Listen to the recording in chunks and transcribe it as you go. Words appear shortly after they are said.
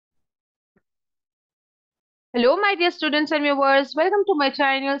Hello, my dear students and viewers. Welcome to my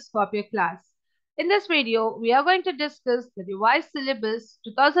channel, Scorpio Class. In this video, we are going to discuss the revised syllabus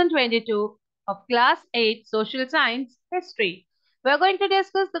 2022 of Class 8 Social Science History. We are going to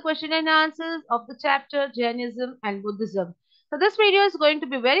discuss the question and answers of the chapter Jainism and Buddhism. So this video is going to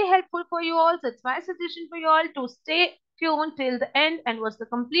be very helpful for you all. So it's my suggestion for you all to stay tuned till the end and watch the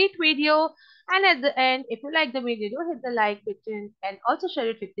complete video. And at the end, if you like the video, do hit the like button and also share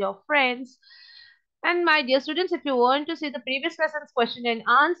it with your friends. And my dear students, if you want to see the previous lessons question and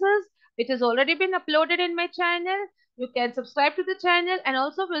answers, it has already been uploaded in my channel. You can subscribe to the channel and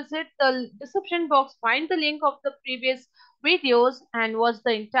also visit the description box, find the link of the previous videos and watch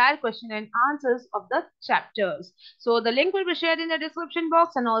the entire question and answers of the chapters. So the link will be shared in the description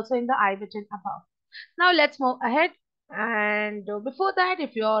box and also in the I button above. Now let's move ahead. And before that,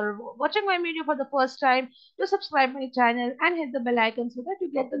 if you're watching my video for the first time, do subscribe my channel and hit the bell icon so that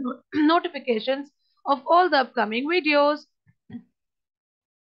you get the notifications of all the upcoming videos.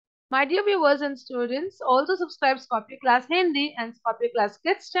 My dear viewers and students, also subscribe Scorpio Class Hindi and Scorpio Class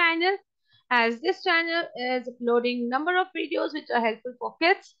Kids channel, as this channel is uploading number of videos which are helpful for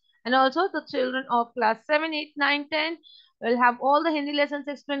kids, and also the children of class 7, 8, 9, 10 will have all the Hindi lessons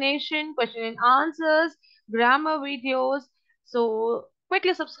explanation, question and answers, grammar videos. So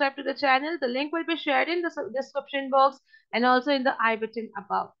quickly subscribe to the channel. The link will be shared in the description box and also in the I button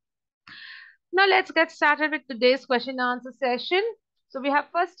above. Now let's get started with today's question and answer session. So we have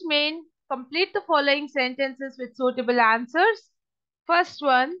first main, complete the following sentences with suitable answers. First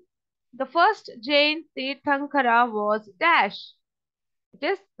one, the first Jain Tirthankara was dash. It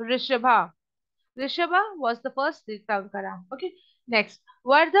is Rishabha. Rishabha was the first Tirthankara. Okay. Next,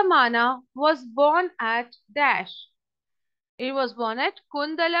 Vardhamana was born at dash. It was born at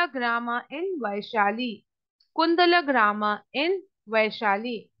Kundala Grama in Vaishali. Kundala Grama in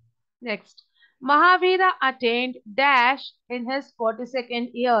Vaishali. Next, Mahavira attained dash in his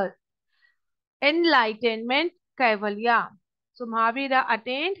 42nd year. Enlightenment, Kaivalya. So Mahavira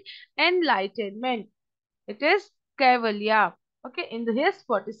attained enlightenment. It is Kaivalya. Okay, in his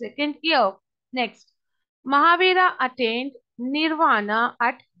 42nd year. Next, Mahavira attained Nirvana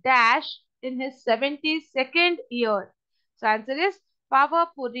at dash in his 72nd year. So answer is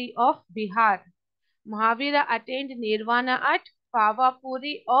Pavapuri of Bihar. Mahavira attained Nirvana at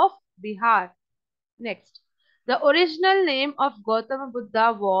Pavapuri of Bihar. Next, the original name of Gautama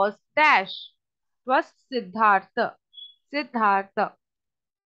Buddha was dash. It was Siddhartha. Siddhartha.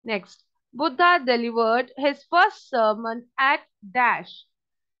 Next, Buddha delivered his first sermon at dash.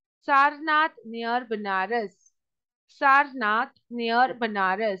 Sarnath near Banaras. Sarnath near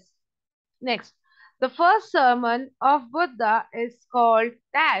Banaras. Next, the first sermon of Buddha is called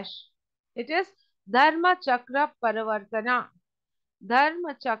dash. It is Dharma Chakra Paravartana.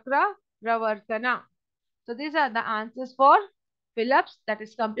 Dharma Chakra Pravartana. So these are the answers for fill-ups. That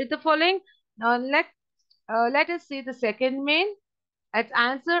is complete the following. Now let us see the second main. Let's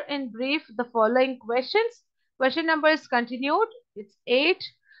answer in brief the following questions. Question number is continued. It's 8.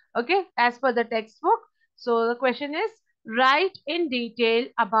 Okay, as per the textbook. So the question is, write in detail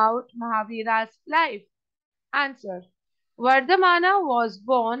about Mahavira's life. Answer. Vardhamana was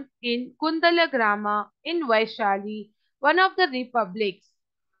born in Kundalagrama in Vaishali, one of the republics.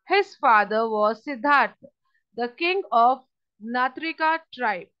 His father was Siddhartha, the king of Natrika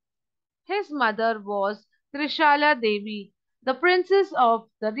tribe. His mother was Trishala Devi, the princess of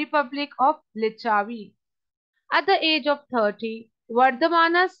the Republic of Lichavi. At the age of 30,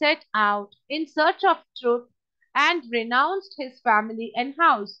 Vardhamana set out in search of truth and renounced his family and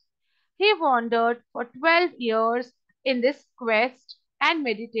house. He wandered for 12 years in this quest and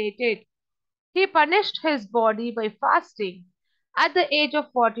meditated. He punished his body by fasting. At the age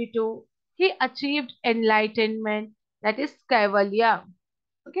of 42, he achieved enlightenment, that is Kaivalya.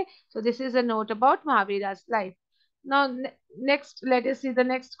 Okay, so this is a note about Mahavira's life. Now, next, let us see the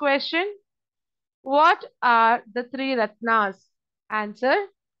next question. What are the three Ratnas? Answer.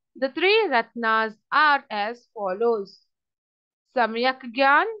 The three Ratnas are as follows. Samyak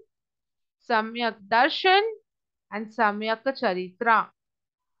Gyan, Samyak Darshan, and Samyak Charitra.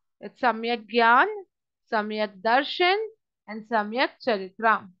 It's Samyak Gyan, Samyak Darshan, and Samyak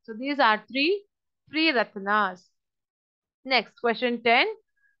Charitra. So these are three Ratnas. Next, question 10.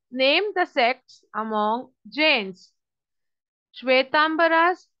 Name the sects among Jains.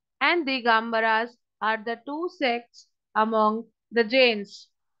 Shvetambaras and Digambaras are the two sects among the Jains.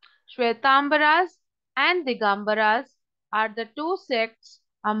 Shvetambaras and Digambaras are the two sects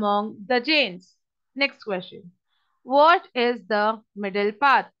among the Jains. Next question. What is the middle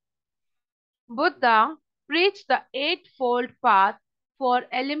path? Buddha preached the Eightfold Path for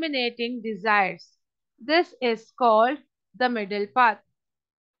eliminating desires. This is called the middle path.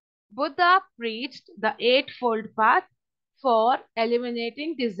 Buddha preached the Eightfold Path for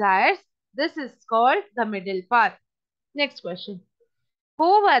eliminating desires. This is called the middle path. Next question.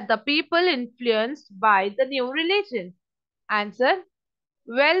 Who were the people influenced by the new religion? Answer.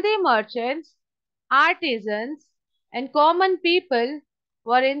 Wealthy merchants, artisans, and common people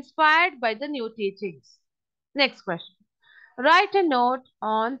were inspired by the new teachings. Next question. Write a note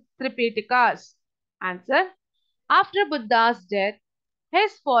on Tripitakas. Answer. After Buddha's death,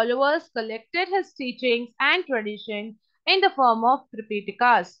 his followers collected his teachings and tradition in the form of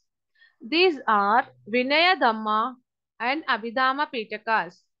Tripitakas. These are Vinaya Dhamma and Abhidhamma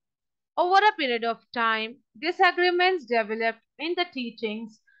Pitakas. Over a period of time, disagreements developed in the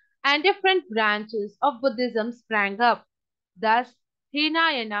teachings and different branches of Buddhism sprang up. Thus,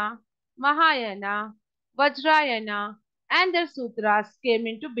 Hinayana, Mahayana, Vajrayana, and their sutras came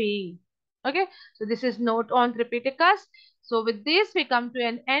into being. Okay, so this is note on Tripitakas. So with this, we come to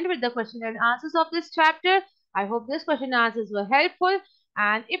an end with the question and answers of this chapter. I hope this question and answers were helpful.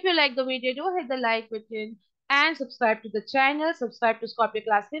 And if you like the video, do hit the like button and subscribe to the channel. Subscribe to Scorpio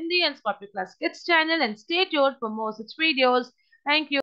Class Hindi and Scorpio Class Kids channel and stay tuned for more such videos. Thank you.